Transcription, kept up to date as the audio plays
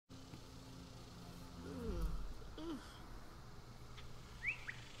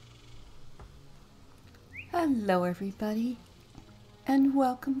Hello everybody, and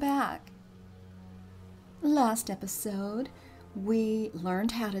welcome back. Last episode, we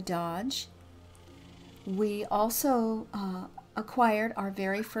learned how to dodge. We also acquired our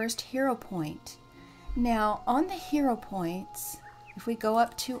very first hero point. Now, on the hero points, if we go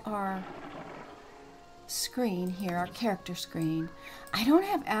up to our screen here, our character screen, I don't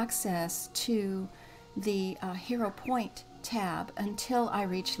have access to the hero point tab until I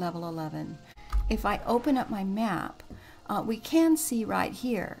reach level 11. If I open up my map, we can see right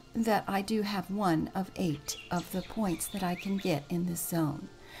here that I do have 1 of 8 of the points that I can get in this zone.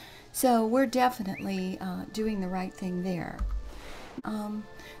 So we're definitely doing the right thing there.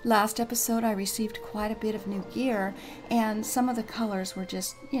 Last episode I received quite a bit of new gear, and some of the colors were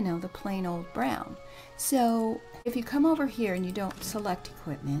just, you know, the plain old brown. So if you come over here and you don't select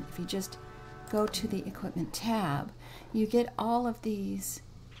equipment, if you just go to the equipment tab, you get all of these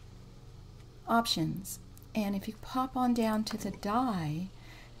options, and if you pop on down to the dye,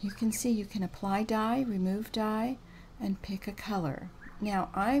 you can see you can apply dye, remove dye, and pick a color. Now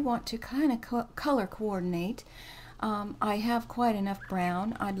I want to kind of color coordinate. I have quite enough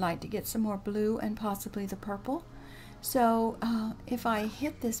brown. I'd like to get some more blue and possibly the purple. So if I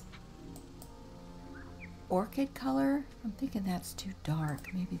hit this orchid color, I'm thinking that's too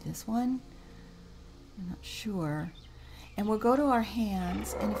dark. Maybe this one? I'm not sure. And we'll go to our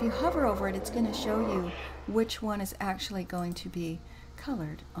hands, and if you hover over it, it's going to show you which one is actually going to be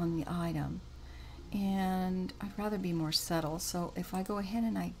colored on the item. And I'd rather be more subtle, so if I go ahead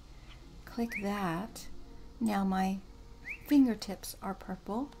and I click that, now my fingertips are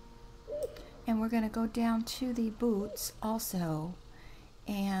purple. And we're going to go down to the boots also,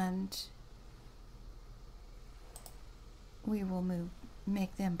 and we will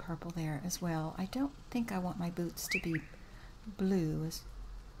make them purple there as well. I don't think I want my boots to be blue.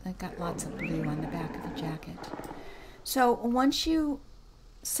 I've got lots of blue on the back of the jacket. So once you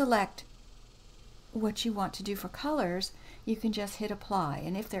select what you want to do for colors, you can just hit apply,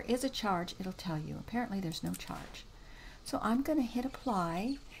 and if there is a charge, it'll tell you. Apparently there's no charge. So I'm going to hit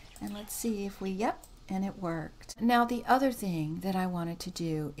apply, and let's see if we, yep, and it worked. Now the other thing that I wanted to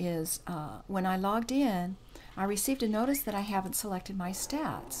do is when I logged in, I received a notice that I haven't selected my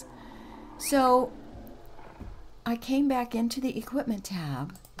stats. So I came back into the equipment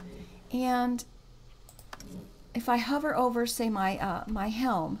tab, and if I hover over, say, my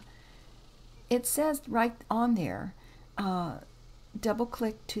helm, it says right on there, double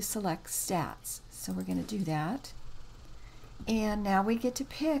click to select stats. So we're going to do that. And now we get to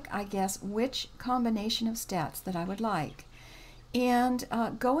pick, I guess, which combination of stats that I would like. And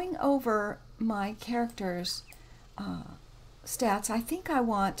going over my character's stats, I think I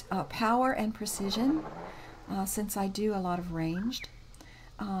want power and precision, since I do a lot of ranged.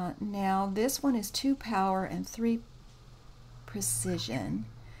 Now this one is 2 power and 3 precision.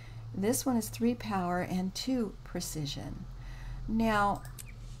 This one is 3 power and 2 precision. Now,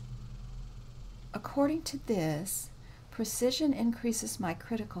 according to this, precision increases my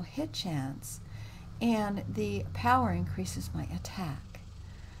critical hit chance, and the power increases my attack.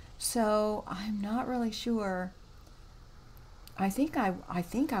 So I'm not really sure. I think I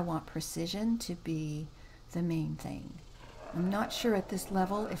want precision to be the main thing. I'm not sure at this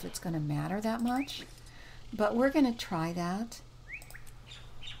level if it's going to matter that much, but we're going to try that.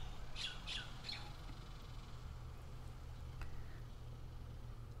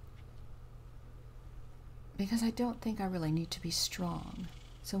 Because I don't think I really need to be strong.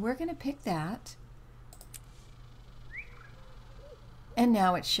 So we're going to pick that. And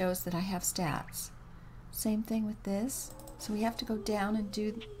now it shows that I have stats. Same thing with this. So we have to go down and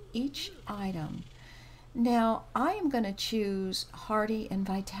do each item. Now I am going to choose hardy and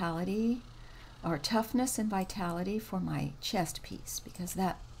vitality, or toughness and vitality, for my chest piece, because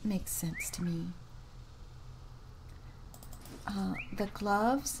that makes sense to me. The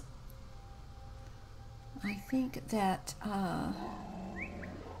gloves, I think that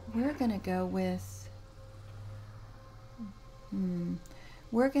we're going to go with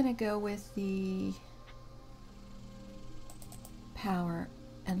the power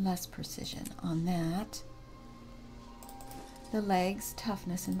and less precision on that. The legs,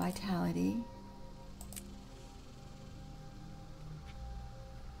 toughness and vitality.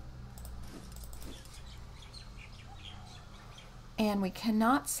 And we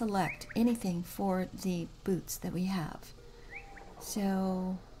cannot select anything for the boots that we have.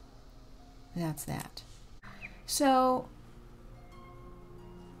 So that's that. So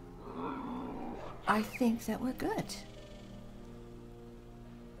I think that we're good.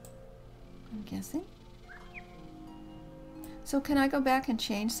 I'm guessing. So can I go back and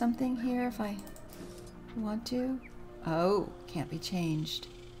change something here if I Want to? Oh, can't be changed.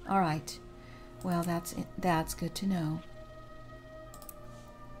 All right. Well, that's good to know.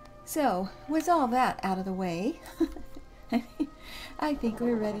 So, with all that out of the way, I think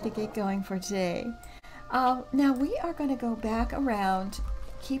we're ready to get going for today. Now we are going to go back around,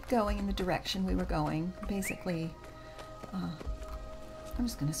 keep going in the direction we were going. Basically, I'm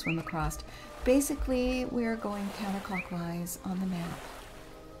just going to swim across. Basically, we're going counterclockwise on the map.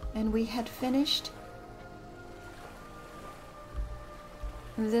 And we had finished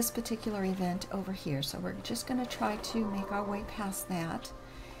this particular event over here. So we're just going to try to make our way past that.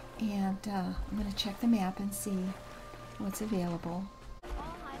 And I'm going to check the map and see what's available.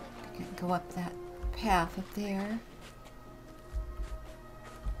 I can go up that path up there.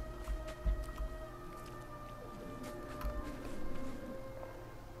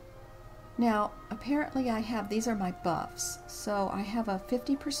 Now, apparently I have, these are my buffs. So I have a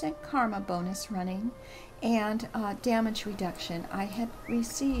 50% karma bonus running and damage reduction. I had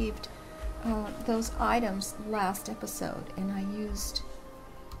received those items last episode and I used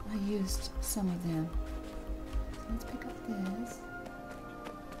some of them. So let's pick up this.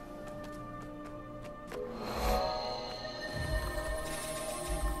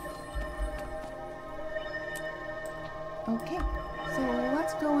 Okay, so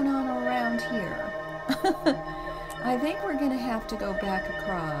what's going on around here? I think we're going to have to go back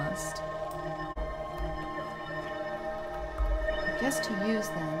across. I guess to use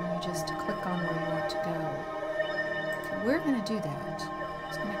them, you just click on where you want to go. So we're going to do that.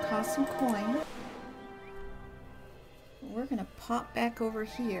 It's going to cost some coin. We're going to pop back over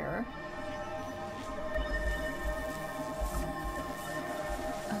here.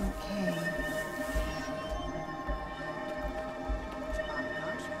 Okay.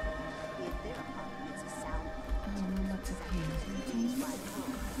 What's up here?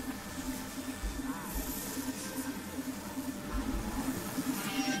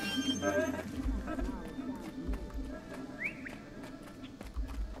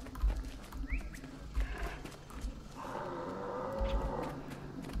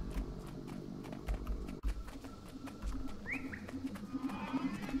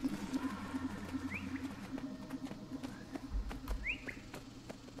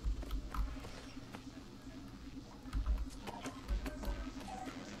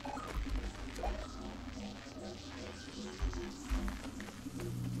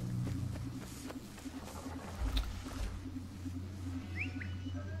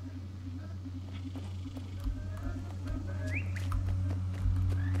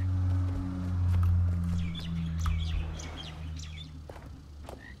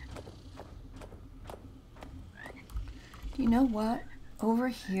 You know what? Over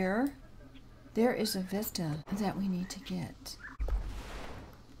here, there is a vista that we need to get.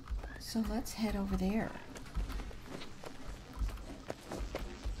 So let's head over there.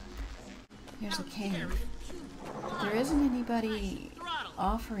 Here's a cave. There isn't anybody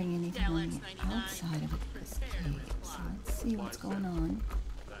offering anything on the outside of this cave. So let's see what's going on.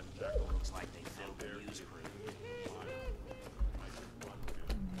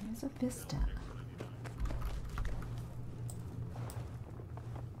 And there's a vista.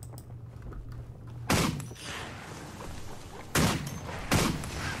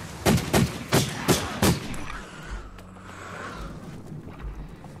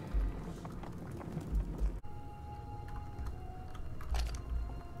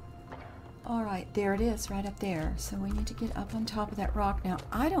 Alright, there it is, right up there. So we need to get up on top of that rock. Now,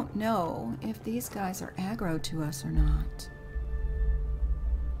 I don't know if these guys are aggro to us or not.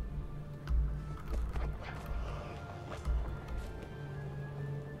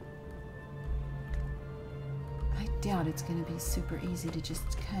 I doubt it's going to be super easy to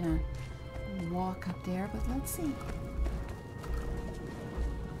just kind of walk up there, but let's see.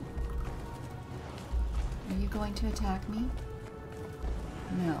 Are you going to attack me?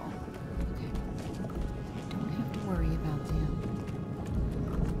 No. Okay. Don't have to worry about them.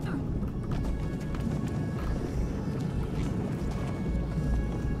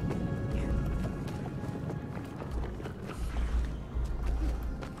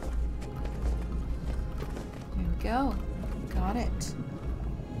 There we go. Got it.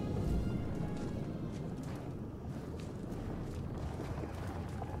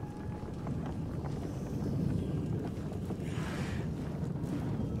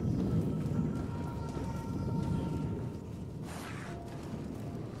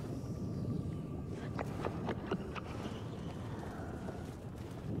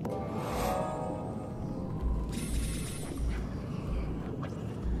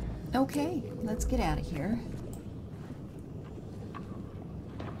 Okay, let's get out of here.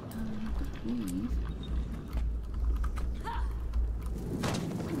 I believe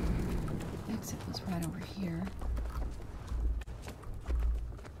right over here.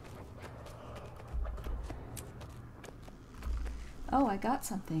 Oh, I got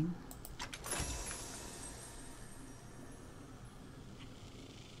something.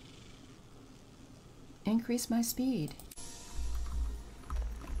 Increase my speed.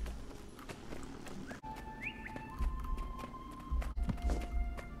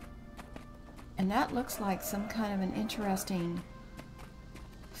 And that looks like some kind of an interesting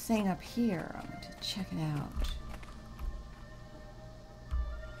thing up here. I'm going to check it out.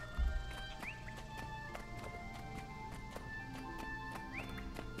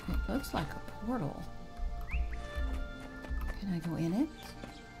 It looks like a portal. Can I go in it?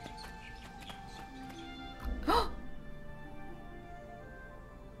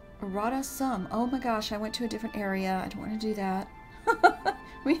 Rada Sum. Oh my gosh, I went to a different area. I don't want to do that.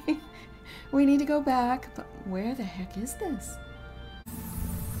 We need to go back. But where the heck is this?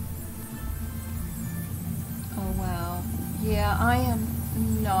 Oh wow. Yeah, I am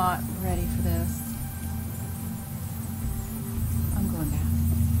not ready for this. I'm going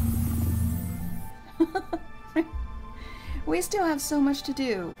back. We still have so much to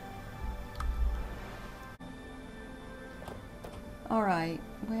do. Alright,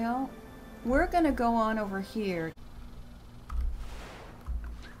 well, we're going to go on over here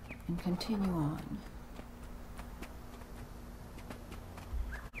and continue on.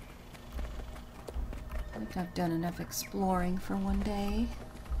 I think I've done enough exploring for one day.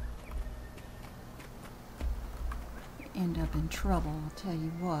 End up in trouble, I'll tell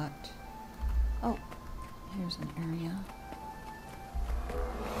you what. Oh, here's an area.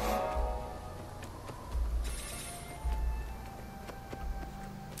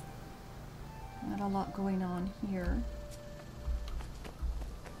 Not a lot going on here.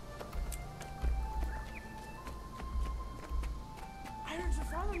 I heard your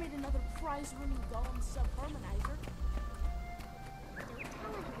father made another prize-winning golem sub-harmonizer.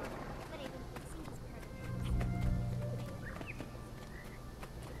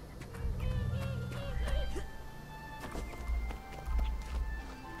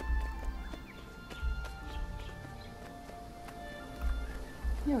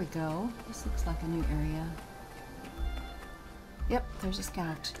 Here we go. This looks like a new area. Yep, there's a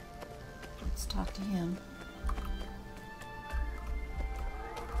scout. Let's talk to him.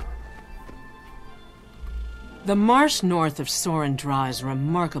 The marsh north of Soren Dra is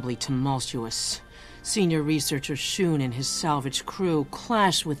remarkably tumultuous. Senior researcher Shun and his salvage crew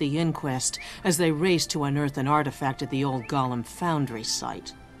clash with the Inquest as they race to unearth an artifact at the old Golem Foundry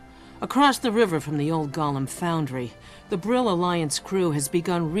site. Across the river from the old Golem Foundry, the Brill Alliance crew has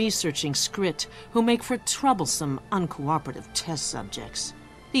begun researching Skrit, who make for troublesome, uncooperative test subjects.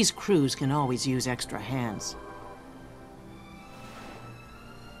 These crews can always use extra hands.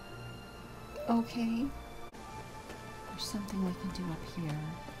 Okay. There's something we can do up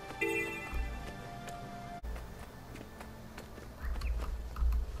here.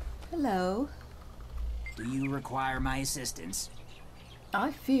 Hello. Do you require my assistance?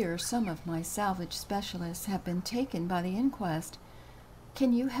 I fear some of my salvage specialists have been taken by the Inquest.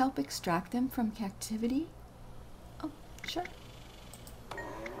 Can you help extract them from captivity? Oh, sure.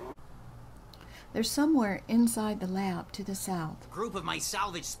 They're somewhere inside the lab to the south. A group of my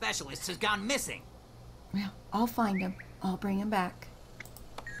salvage specialists has gone missing. Well, I'll find them. I'll bring them back.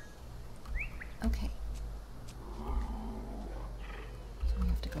 Okay. So we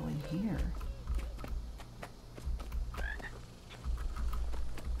have to go in here.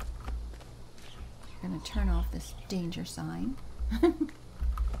 I'm going to turn off this danger sign.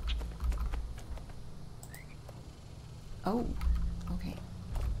 Oh, okay.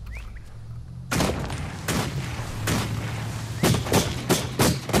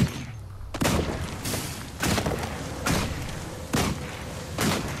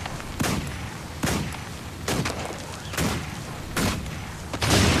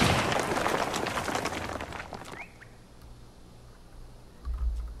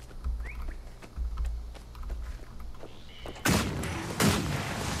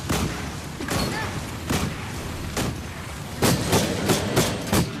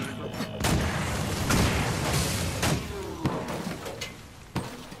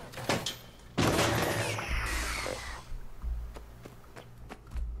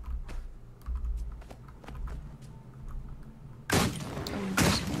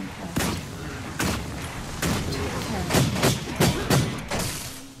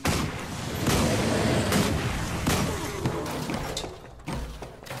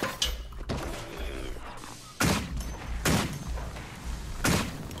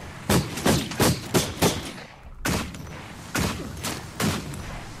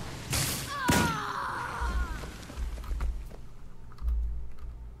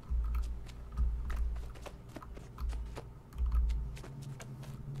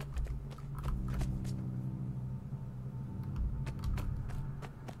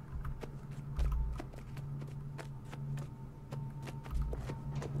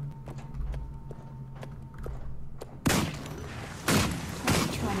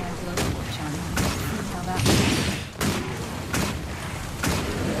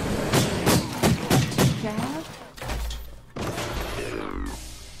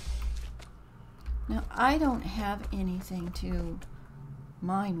 Now, I don't have anything to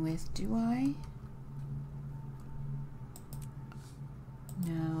mine with, do I?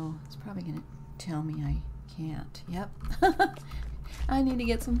 No, it's probably going to tell me I can't. Yep. I need to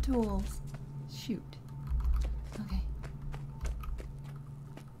get some tools. Shoot. Okay.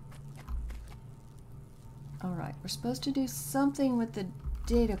 Alright, we're supposed to do something with the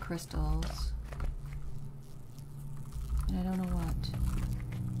data crystals. And I don't know what.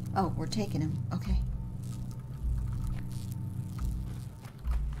 Oh, we're taking them. Okay.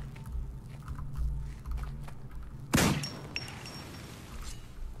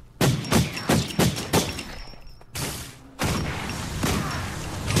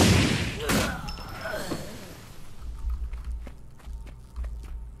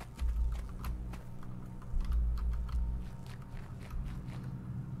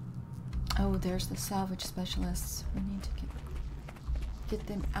 Oh, there's the salvage specialists. We need to get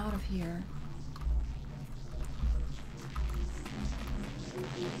them out of here.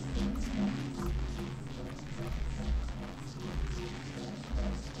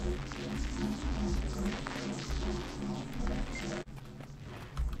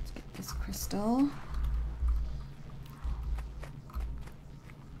 Let's get this crystal.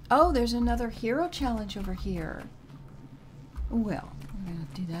 Oh, there's another hero challenge over here. Well, we're gonna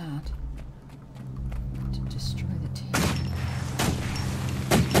do that. To destroy the tape.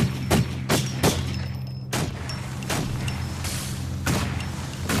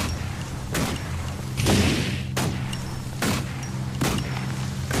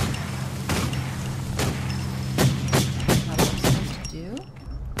 What am I supposed to do?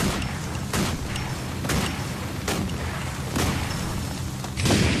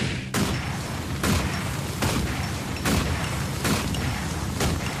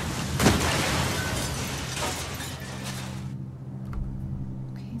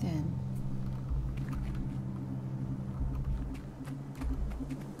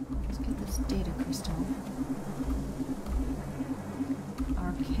 Data crystal.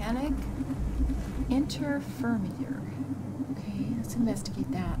 Arcanic interferometer. Okay, let's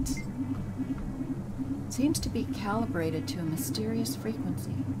investigate that. Seems to be calibrated to a mysterious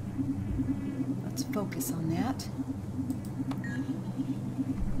frequency. Let's focus on that.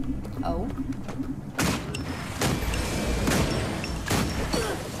 Oh.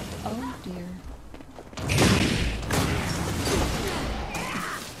 Oh dear.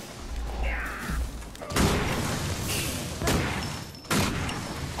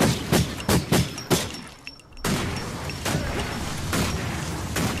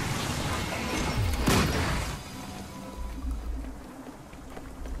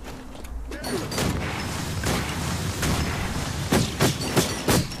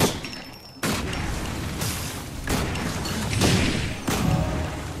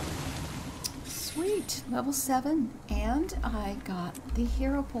 Level 7, and I got the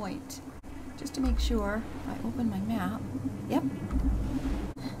hero point. Just to make sure, I open my map. Yep.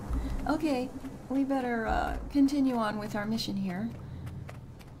 Okay, we better continue on with our mission here.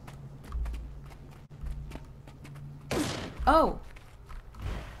 Oh!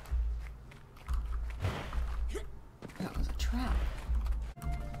 That was a trap.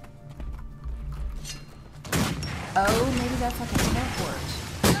 Oh, maybe that's like a teleport.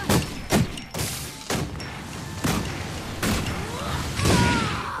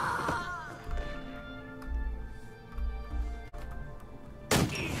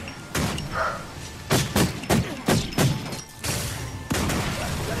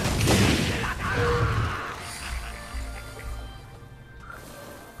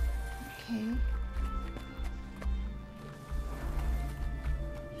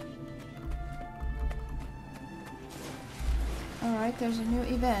 Alright, there's a new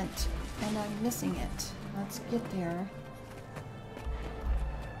event, and I'm missing it. Let's get there.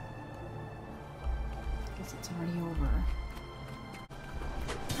 Guess it's already over.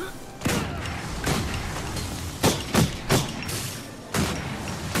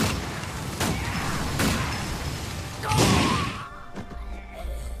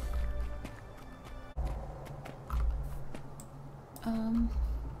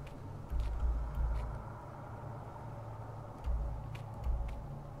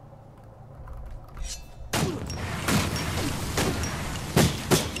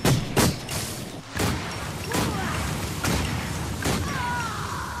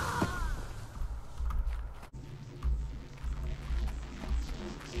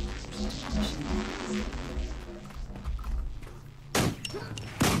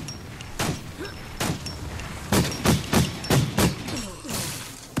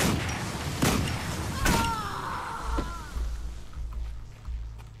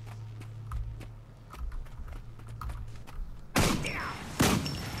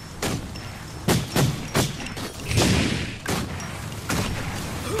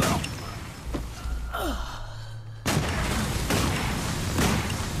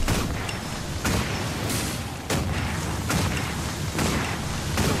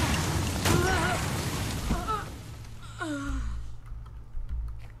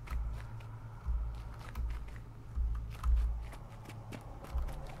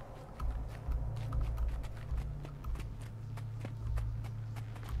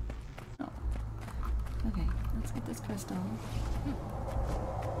 this crystal.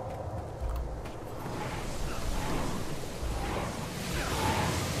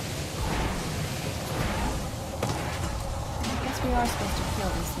 I guess we are supposed to kill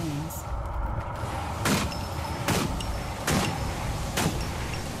these things.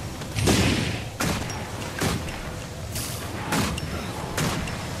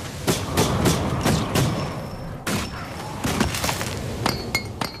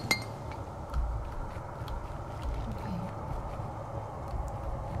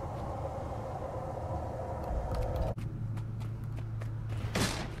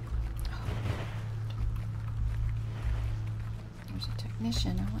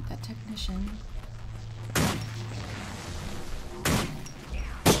 Technician. I want that technician.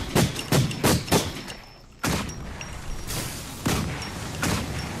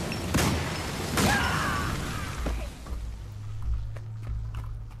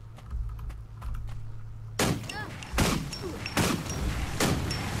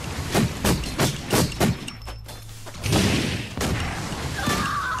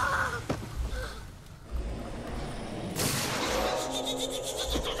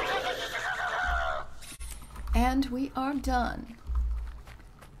 And we are done.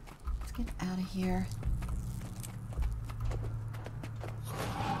 Let's get out of here.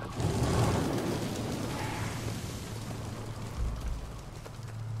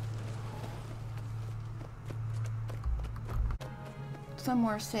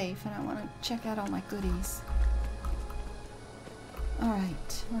 Somewhere safe, and I want to check out all my goodies.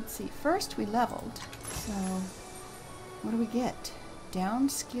 Alright, let's see. First we leveled. So, what do we get? Down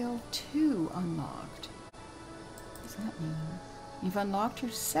skill 2 unlocked. What does that mean? You've unlocked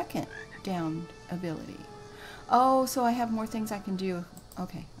your second down ability. Oh, so I have more things I can do.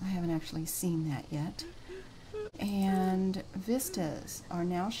 Okay, I haven't actually seen that yet. And vistas are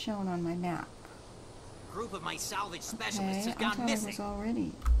now shown on my map. Group of my salvage specialists Okay, has I gone thought missing. I was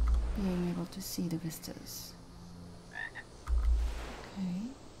already being able to see the vistas. Okay.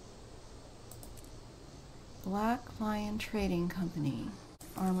 Black Lion Trading Company.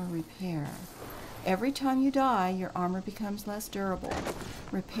 Armor repair. Every time you die, your armor becomes less durable.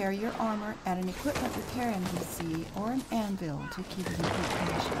 Repair your armor at an equipment repair NPC or an anvil to keep it in good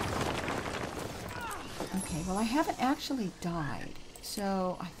condition. Okay, well I haven't actually died,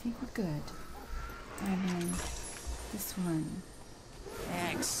 so I think we're good. And then this one.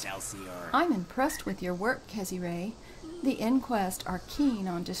 Excelsior. I'm impressed with your work, Kezey. The Inquest are keen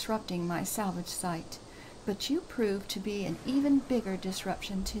on disrupting my salvage site, but you proved to be an even bigger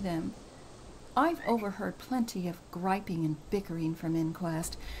disruption to them. I've overheard plenty of griping and bickering from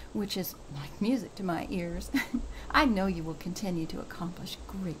Inquest, which is like music to my ears. I know you will continue to accomplish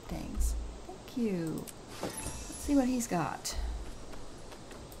great things. Thank you. Let's see what he's got.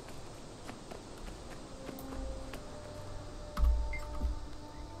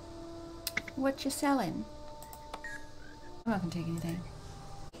 What you selling? I'm not gonna take anything.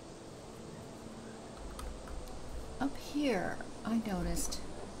 Up here, I noticed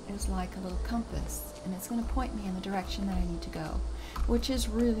is like a little compass, and it's going to point me in the direction that I need to go, which is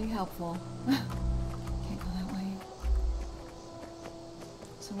really helpful. Can't go that way.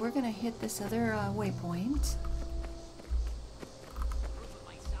 So we're going to hit this other waypoint.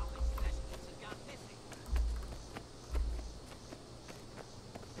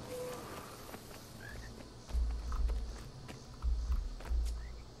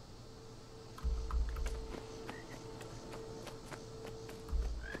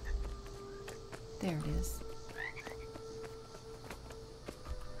 There it is.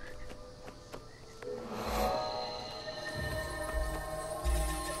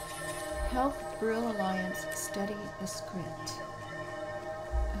 Help Brill Alliance study the script.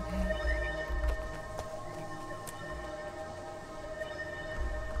 Okay.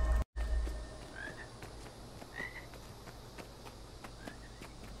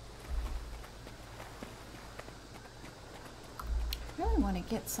 I really want to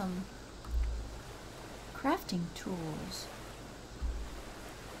get some crafting tools.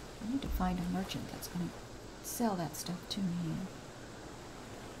 I need to find a merchant that's going to sell that stuff to me.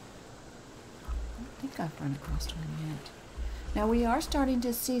 I don't think I've run across one yet. Now we are starting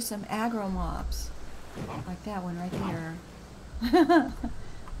to see some aggro mobs, like that one right there.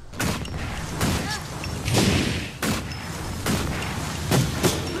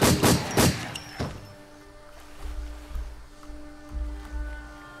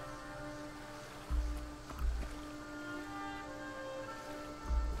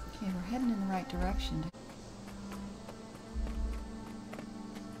 Okay, we're heading in the right direction.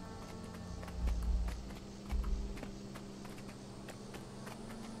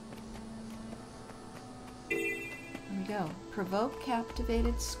 go. Provoke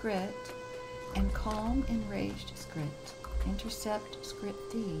captivated Skrit and calm enraged Skrit. Intercept Skrit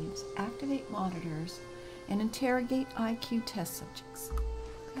thieves. Activate monitors and interrogate IQ test subjects.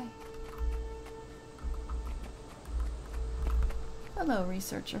 Okay. Hello,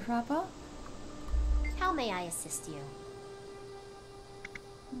 Researcher Frappa. How may I assist you?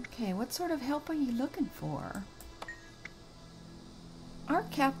 Okay, what sort of help are you looking for? Our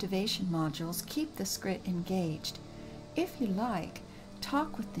captivation modules keep the Skrit engaged. If you like,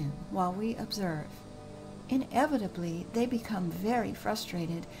 talk with them while we observe. Inevitably, they become very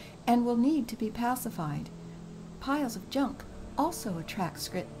frustrated and will need to be pacified. Piles of junk also attract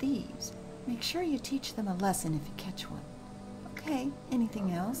Skrit thieves. Make sure you teach them a lesson if you catch one. Okay,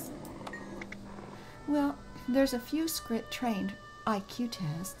 anything else? Well, there's a few Skrit-trained IQ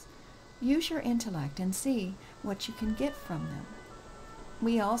tests. Use your intellect and see what you can get from them.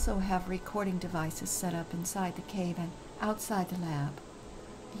 We also have recording devices set up inside the cave and outside the lab.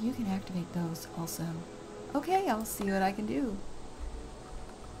 You can activate those also. Okay, I'll see what I can do.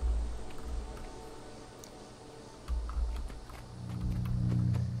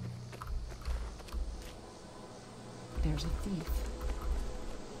 There's a thief.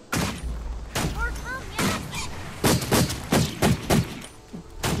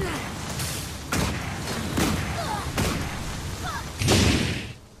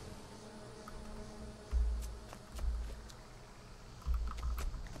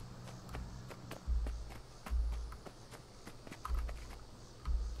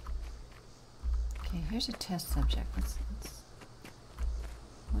 Okay, here's a test subject.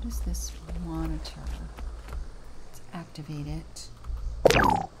 What is this monitor? Let's activate it.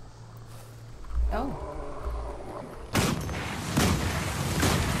 Oh.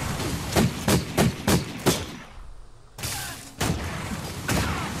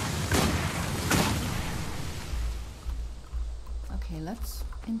 Okay, let's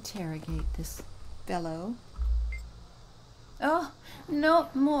interrogate this fellow. Oh, no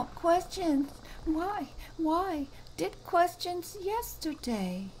more questions. Why? Why? Did questions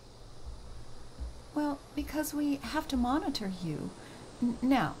yesterday? Well, because we have to monitor you.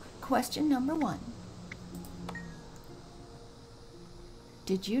 Now, question number 1.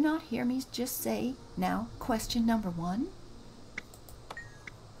 Did you not hear me just say, now, question number 1?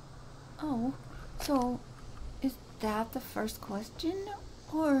 Oh, so is that the first question?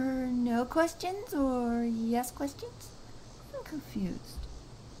 Or no questions? Or yes questions? I'm confused.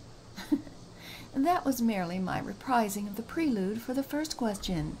 That was merely my reprising of the prelude for the first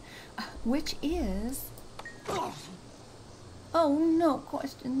question, which is... Oh, no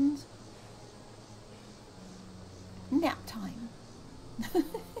questions. Nap time.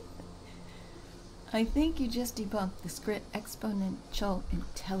 I think you just debunked the Skrit exponential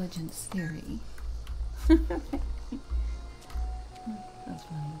intelligence theory. That's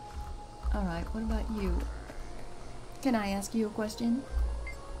funny. Alright, what about you? Can I ask you a question?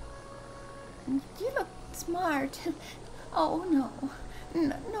 You look smart. Oh, no.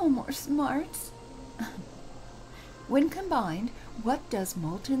 No more smarts. When combined, what does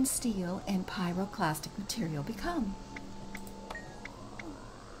molten steel and pyroclastic material become?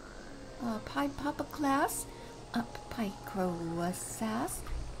 Papa class? Picrosass?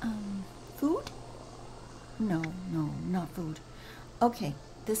 Food? No, not food. Okay,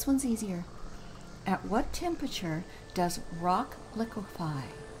 this one's easier. At what temperature does rock liquefy?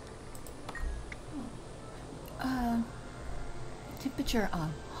 Temperature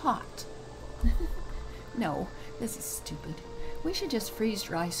hot. No, this is stupid. We should just freeze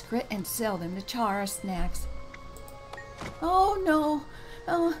dry Skrit and sell them to char our snacks. Oh no,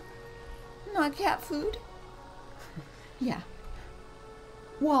 not cat food. Yeah,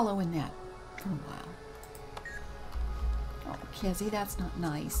 wallow in that for a while. Oh, Kezey, that's not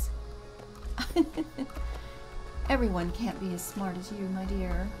nice. Everyone can't be as smart as you, my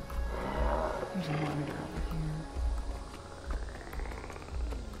dear. There's a monitor over here.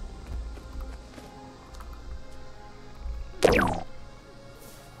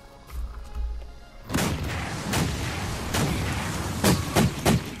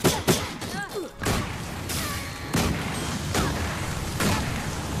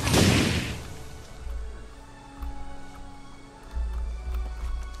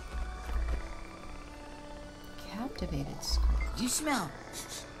 Captivated Skrit. You smell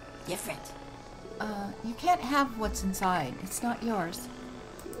different. You can't have what's inside. It's not yours.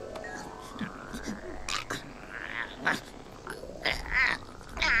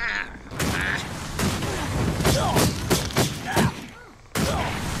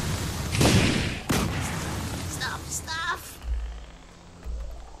 Stop.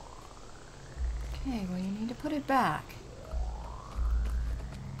 Okay, well, you need to put it back.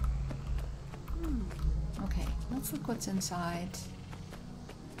 Let's look what's inside.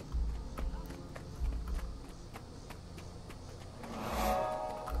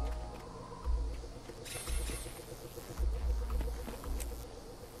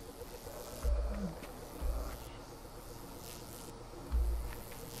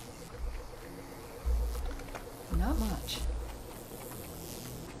 Not much.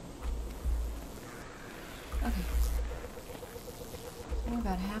 Okay. We're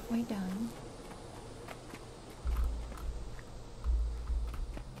about halfway done.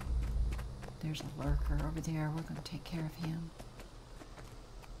 There's a lurker over there. We're going to take care of him.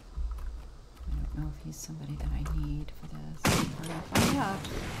 I don't know if he's somebody that I need for this. We're going to find out.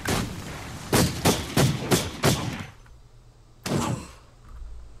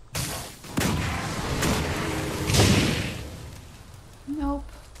 Nope.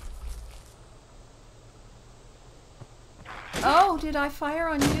 Oh, did I fire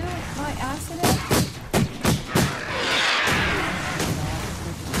on you by accident?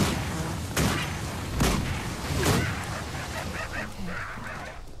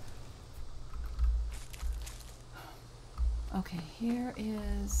 Okay, here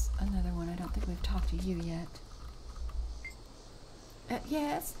is another one. I don't think we've talked to you yet.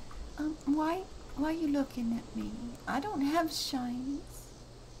 Yes. Why are you looking at me? I don't have shinies.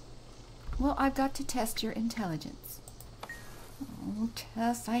 Well, I've got to test your intelligence. Oh,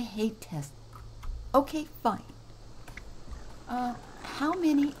 tests. I hate tests. Okay, fine. How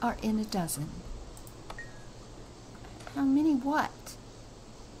many are in a dozen? How many what?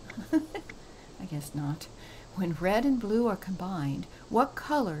 I guess not. When red and blue are combined, what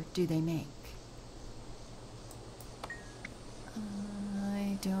color do they make?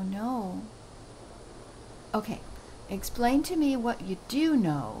 I don't know. Okay, explain to me what you do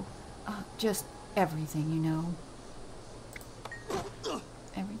know. Just everything you know.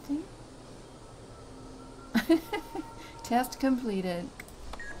 Everything? Test completed.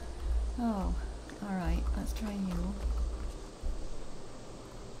 Oh, alright, let's try you.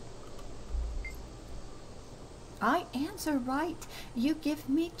 I answer right. You give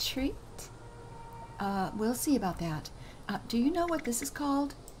me treat. We'll see about that. Do you know what this is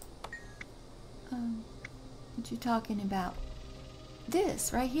called? What you talking about?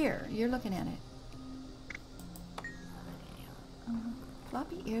 This right here. You're looking at it.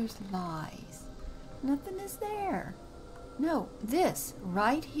 Floppy ears lies. Nothing is there. No, this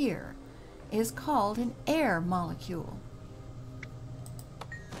right here is called an air molecule.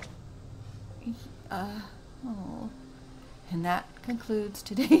 Oh. And that concludes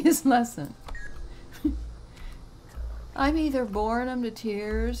today's lesson. I'm either boring them to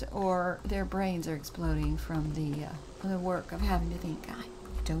tears or their brains are exploding from the work of having to think. I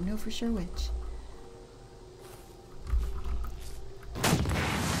don't know for sure which.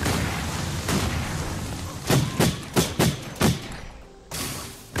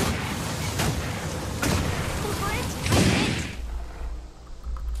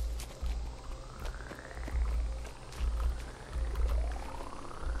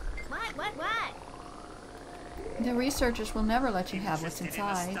 The researchers will never let you have what's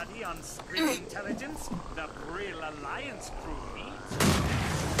inside. In a study on screen intelligence, the Brill Alliance crew meets.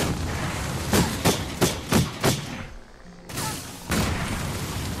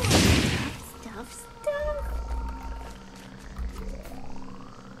 Stuff.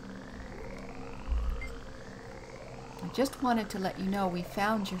 I just wanted to let you know we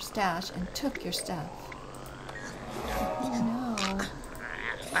found your stash and took your stuff. Oh no.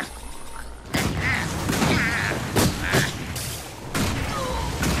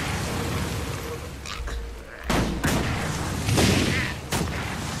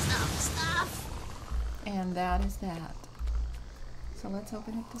 And that is that. So let's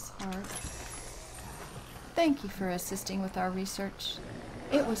open up this heart. Thank you for assisting with our research.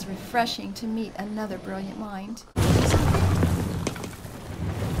 It was refreshing to meet another brilliant mind. I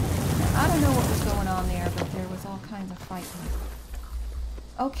don't know what was going on there, but there was all kinds of fighting.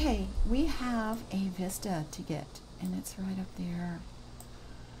 Okay, we have a vista to get, and it's right up there.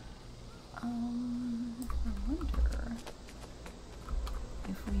 I wonder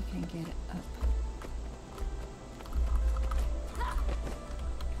if we can get it up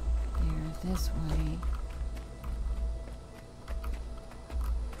there this way,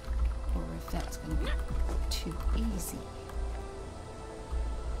 or if that's going to be too easy.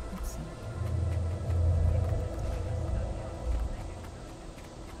 Let's see.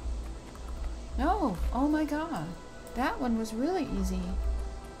 No! Oh my god! That one was really easy.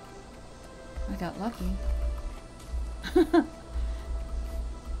 I got lucky.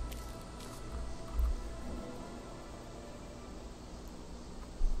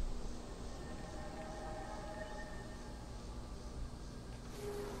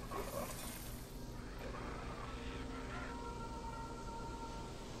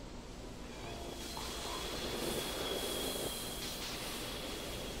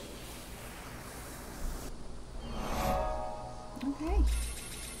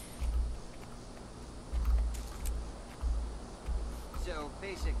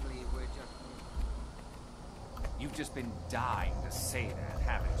 basically, we're just... You've just been dying to say that,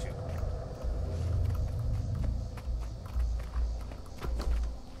 haven't you?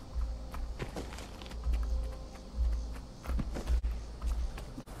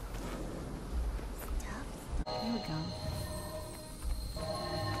 Here we go.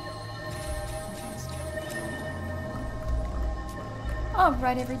 All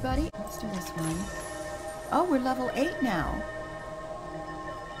right, everybody. Let's do this one. Oh, we're level 8 now.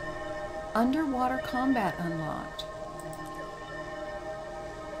 Underwater combat unlocked.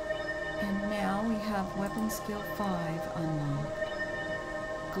 And now we have weapon skill 5 unlocked.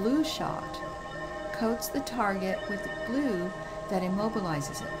 Glue shot. Coats the target with glue that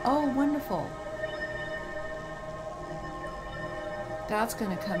immobilizes it. Oh, wonderful. That's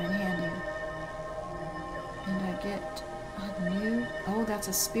going to come in handy. And I get a new... Oh, that's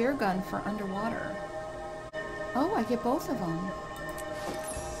a spear gun for underwater. Oh, I get both of them.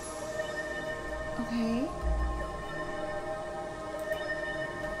 Okay.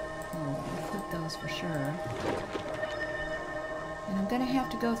 Oh, I'll flip those for sure. And I'm going to have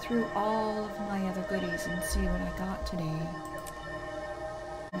to go through all of my other goodies and see what I got today.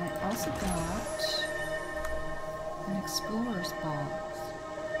 And I also got an explorer's box.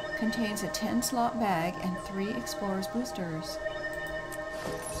 Contains a 10-slot bag and 3 explorer's boosters.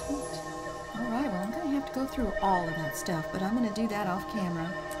 Sweet. Alright, well I'm going to have to go through all of that stuff, but I'm going to do that off camera.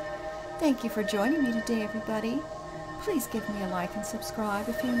 Thank you for joining me today, everybody. Please give me a like and subscribe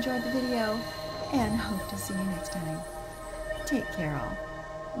if you enjoyed the video, and hope to see you next time. Take care all.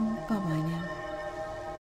 Bye-bye now.